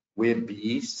we will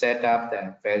be set up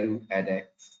the value-added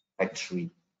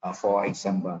factory. For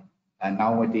example,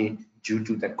 nowadays due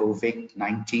to the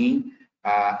COVID-19,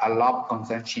 a lot of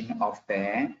consumption of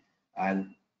the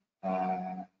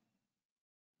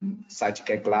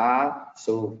surgical glass.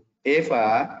 So if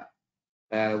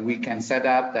we can set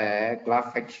up the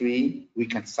glass factory, we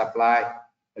can supply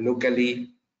locally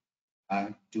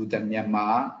to the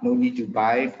Myanmar. No need to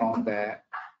buy from the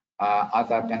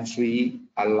other country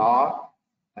a lot.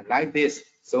 Like this,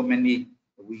 so many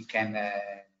we can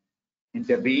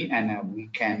intervene, and we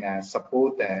can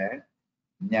support the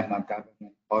Myanmar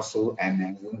government also, and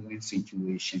a win-win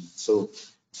situation. So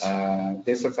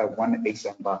this is one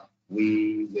example.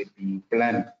 We will be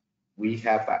planned. We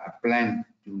have a plan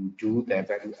to do the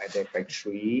value-added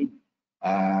factory,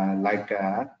 like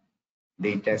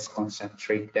latex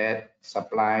concentrated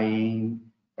supplying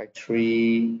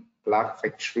factory, plug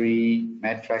factory,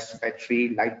 mattress factory,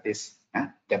 like this,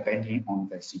 depending on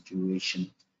the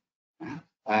situation.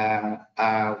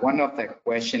 One of the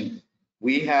questions,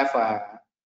 we have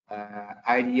an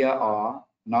idea or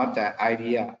not the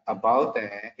idea about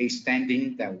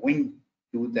extending the wing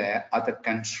to the other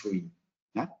country.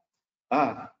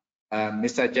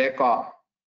 Mr. Jacob,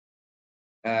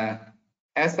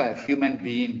 as a human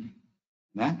being,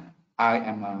 I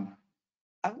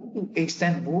want to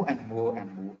extend more and more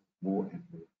and more and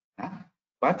more.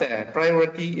 But the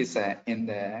priority is in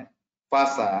the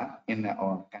faster in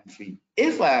our country.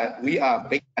 If we are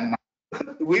big enough,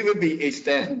 we will be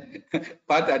extend,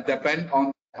 but depend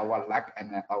on our luck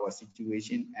and our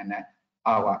situation and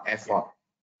our effort.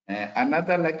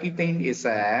 Another lucky thing is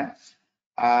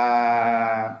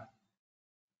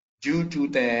due to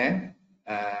the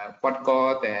what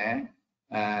called the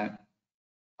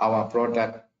our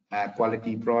product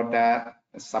quality product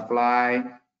supply,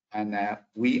 and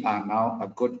we are now a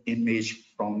good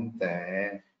image from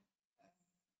the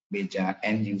major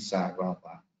end user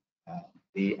rubber.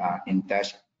 They are in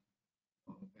touch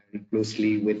very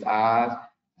closely with us,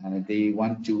 and they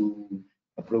want to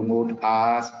promote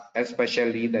us,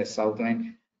 especially the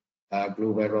Southern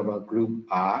Global Rubber Group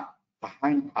are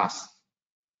behind us.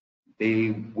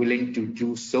 They willing to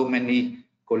do so many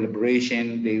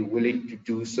collaboration. They willing to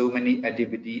do so many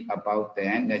activity about the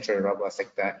natural rubber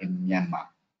sector in Myanmar.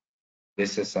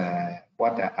 This is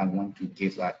what I want to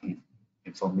give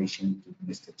information to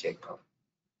Mr. Jacob.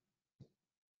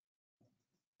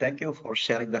 Thank you for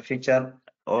sharing the future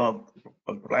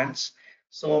plans.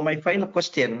 So my final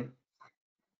question,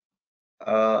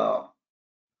 can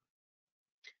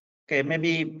Okay,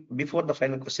 maybe before the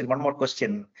final question, one more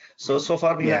question. So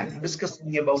far we are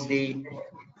discussing about the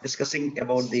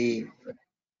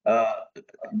uh,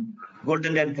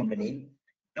 Golden Land Company.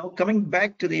 Now coming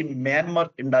back to the Myanmar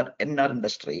NR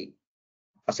industry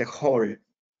as a whole.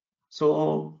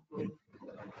 So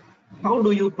how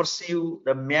do you perceive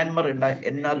the Myanmar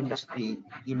NR industry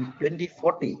in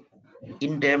 2040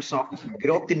 in terms of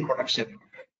growth in production,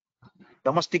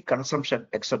 domestic consumption,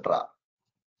 etc.?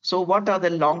 So what are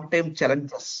the long-term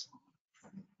challenges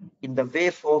in the way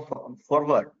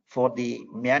forward for the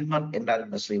Myanmar NR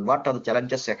industry? What are the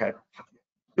challenges ahead?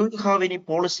 Do you have any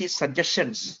policy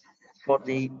suggestions for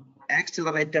the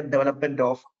accelerated development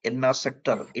of NR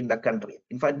sector in the country?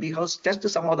 In fact, we have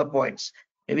tested some of the points.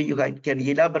 Maybe you guys can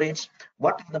elaborate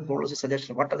what are the policy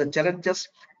suggestions, what are the challenges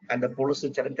and the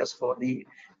policy challenges for the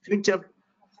future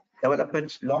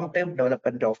development, long-term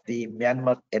development of the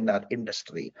Myanmar NR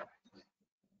industry.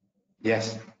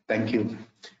 Yes, thank you.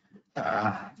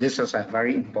 This is a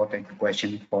very important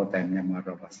question for the Myanmar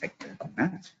rubber sector.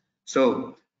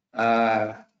 So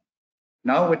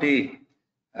nowadays,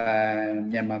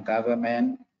 Myanmar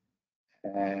government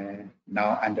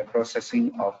now under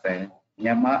processing of the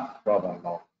Myanmar rubber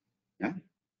law.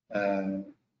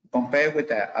 Compared with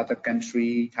the other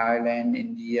country, Thailand,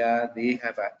 India, they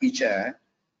have each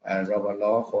rubber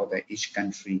law for each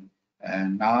country.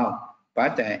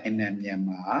 But in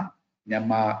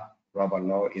Myanmar rubber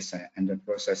law is under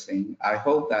processing. I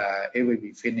hope that it will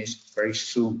be finished very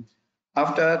soon.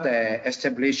 After the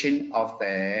establishment of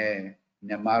the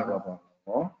Myanmar rubber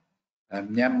law,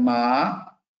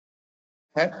 Myanmar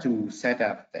had to set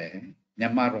up the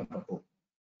Myanmar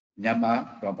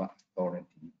rubber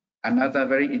authority. Another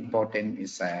very important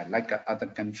is like other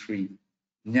country,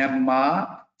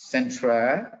 Myanmar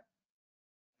Central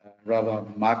Rubber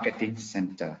Marketing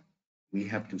Center. We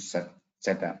have to set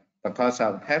up because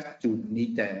I have to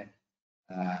need the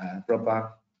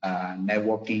proper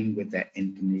networking with the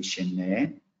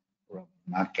international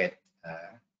market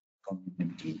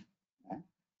community.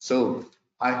 So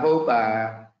I hope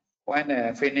when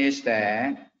I finish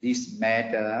this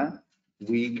matter,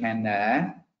 we can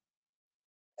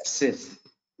assist,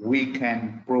 we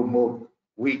can promote,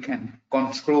 we can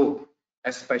control,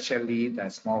 especially the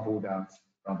smallholder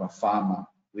rubber farmer.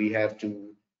 We have to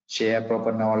share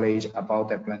proper knowledge about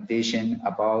the plantation,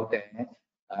 about the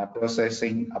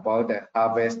processing, about the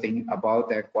harvesting, about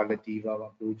the quality rubber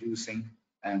producing.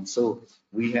 And so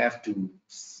we have to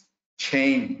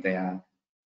change their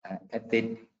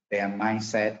ethic, their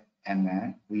mindset,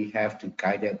 and we have to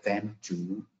guide them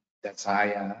to the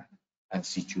desired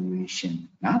situation.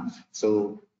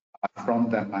 So from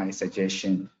my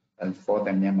suggestion for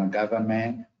the Myanmar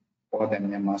government, for the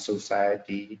Myanmar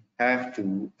society, have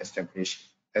to establish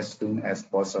as soon as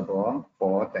possible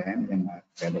for the Myanmar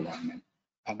development.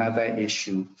 Another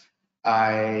issue,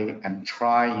 I am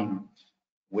trying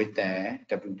with the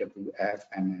WWF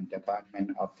and the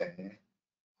Department of the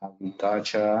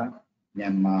Agriculture,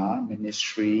 Myanmar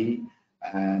Ministry,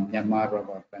 and Myanmar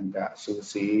Rubber Plant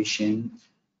Association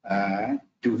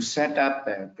to set up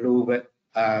the global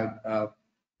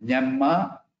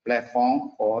Myanmar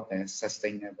platform for the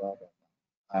sustainable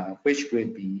rubber, which will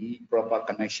be proper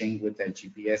connection with the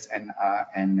GPS NR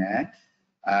and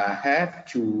have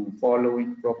to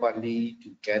following properly to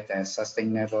get a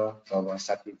sustainable rubber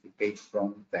certificate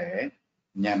from the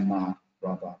Myanmar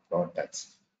rubber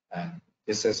products.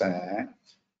 This is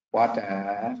what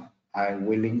I'm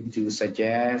willing to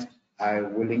suggest.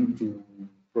 I'm willing to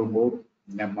promote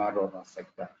Myanmar rubber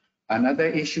sector. Another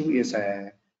issue is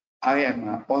I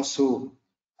am also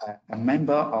a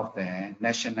member of the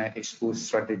National Export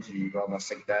Strategy rubber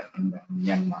sector in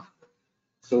Myanmar.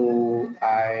 So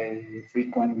I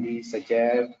frequently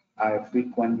suggest, I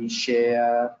frequently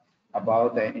share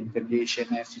about the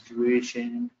international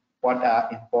situation, what are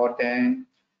important,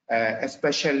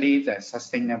 especially the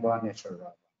sustainable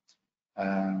natural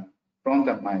rubber.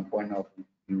 From my point of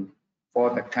view,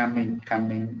 for the coming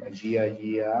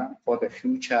year, for the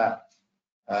future,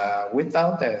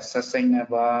 without the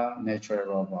sustainable natural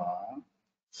rubber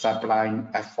supplying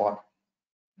effort,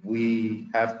 we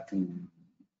have to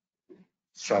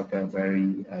struggle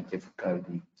very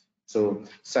difficultly. So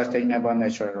sustainable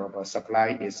natural rubber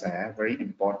supply is very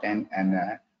important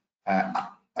and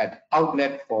an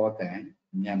outlet for the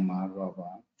Myanmar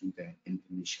rubber to the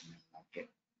international market.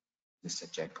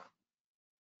 Mr. Jacob.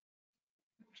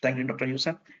 Thank you, Dr. Yu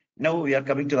Sein. Now we are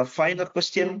coming to the final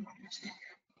question.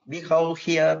 We have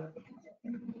here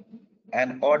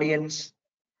an audience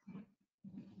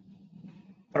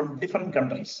from different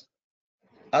countries.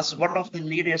 As one of the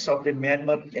leaders of the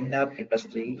Myanmar NR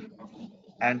industry,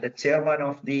 and the chairman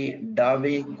of the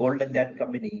Dawei Golden Dad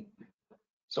Company.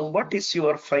 So what is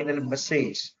your final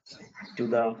message to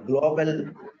the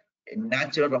global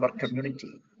natural rubber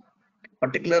community,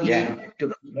 particularly to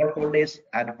the smallholders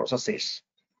and processors?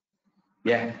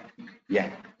 Yeah.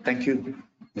 Thank you,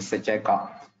 Mr. Jacob.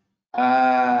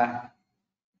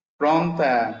 From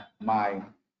my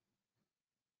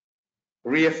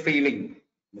real feeling,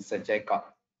 Mr. Jacob,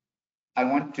 I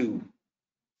want to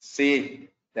say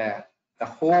that the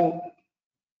whole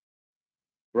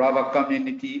rubber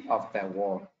community of the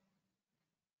world,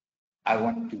 I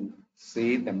want to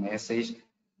say the message,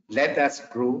 let us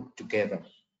grow together.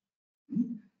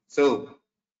 So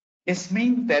it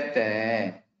means that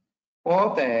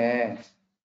for the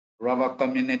rubber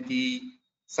community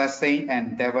sustain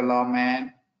and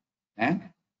development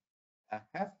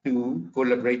have to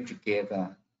collaborate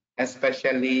together,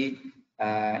 especially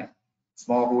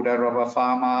smallholder rubber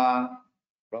farmer,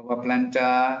 rubber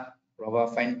planter, rubber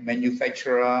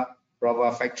manufacturer,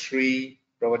 rubber factory,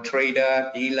 rubber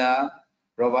trader, dealer,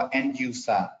 rubber end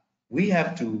user. We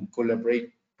have to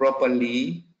collaborate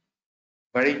properly,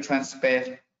 very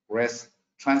transparently,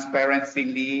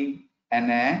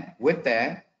 and with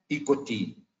the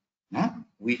equity.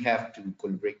 We have to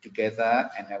collaborate together,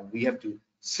 and we have to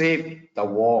save the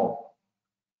world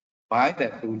by the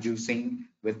producing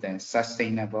with the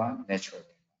sustainable natural.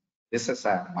 This is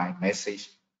my message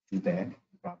to the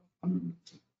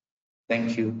community.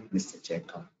 Thank you, Mr.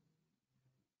 Jacob.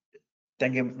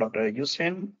 Thank you, Dr. Yu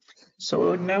Sein.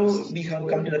 So now we have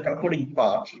come to the concluding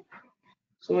part.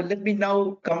 So let me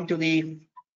now come to the,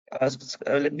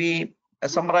 let me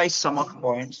summarize some of the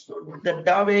points. The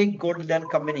Dawei Golden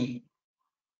Company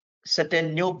set a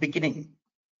new beginning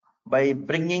by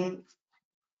bringing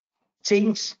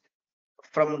change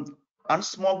from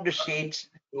unsmoked sheets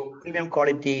to premium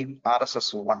quality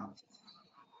RSS1.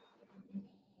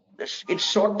 It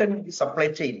shortened the supply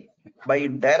chain by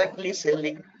directly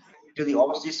selling to the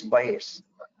overseas buyers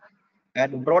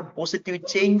and brought positive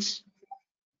change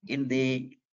in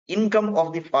the income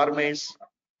of the farmers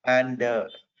and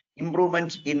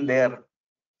improvement in their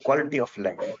quality of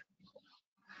life.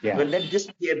 Yeah. So let this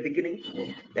be a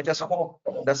beginning. Let us hope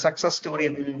the success story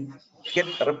will get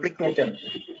replicated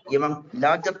among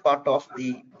larger part of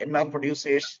the NR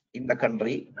producers in the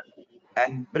country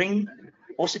and bring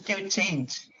positive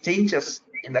changes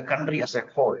in the country as a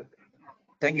whole.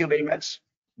 Thank you very much,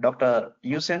 Dr.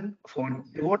 Yu Sein, for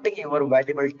devoting your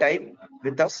valuable time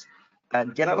with us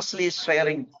and generously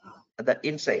sharing the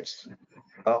insights.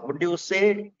 Would you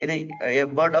say a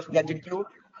word of gratitude to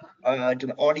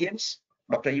the audience,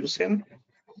 Dr. Yu Sein?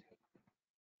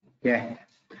 Yeah.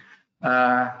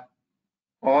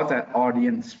 All the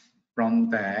audience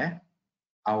from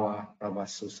our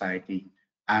society,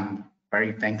 I'm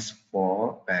very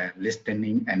thankful for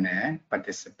listening and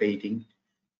participating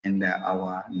in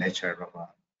our natural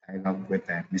dialogue with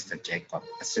Mr. Jacob,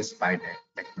 assisted by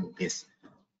the TechnoBiz.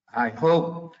 I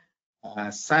hope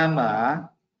some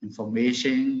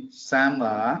information, some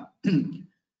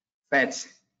facts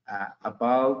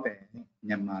about the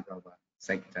Myanmar rubber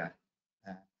sector.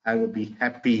 I will be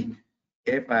happy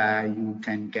if you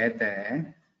can get the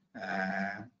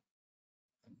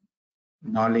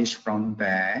knowledge from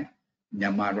the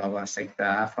Myanmar rubber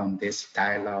sector from this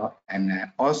dialogue.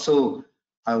 And also,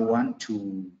 I want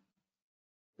to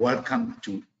welcome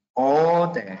to all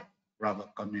the rubber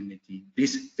community.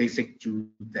 Please visit to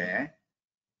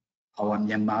our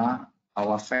Myanmar,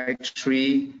 our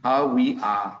factory, how we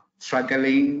are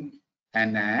struggling,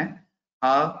 and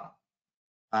how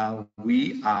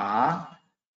we are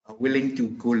willing to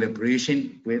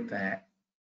collaboration with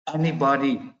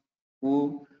anybody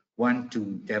who want to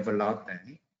develop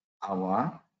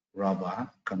our rubber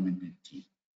community.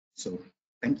 So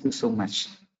thank you so much.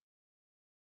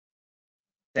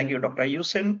 Thank you, Dr. Yu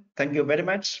Sein. Thank you very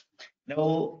much.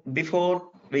 Now, before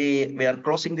we are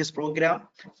closing this program,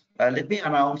 let me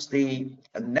announce the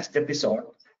next episode.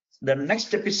 The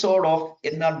next episode of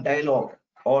NR Dialogue,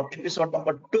 or episode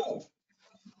number 2,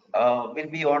 will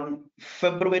be on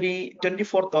February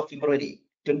 24th of February.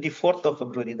 24th of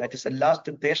February, that is the last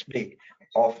Thursday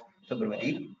of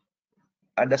February.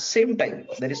 At the same time,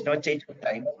 there is no change of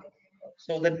time.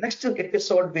 So the next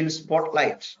episode will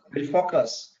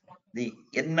focus the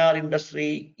NR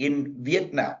industry in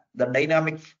Vietnam, the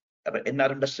dynamic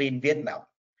NR industry in Vietnam.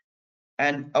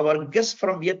 And our guest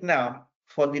from Vietnam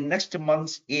for the next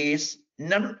month is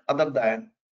none other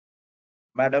than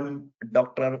Madam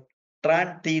Dr.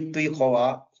 Tran Thi Thuy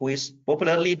Hoa, who is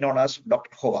popularly known as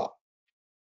Dr. Hoa.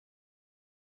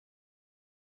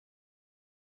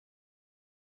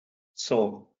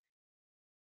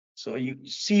 So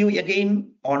see you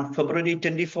again on February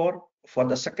 24 for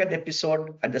the second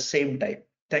episode at the same time.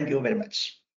 Thank you very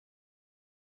much.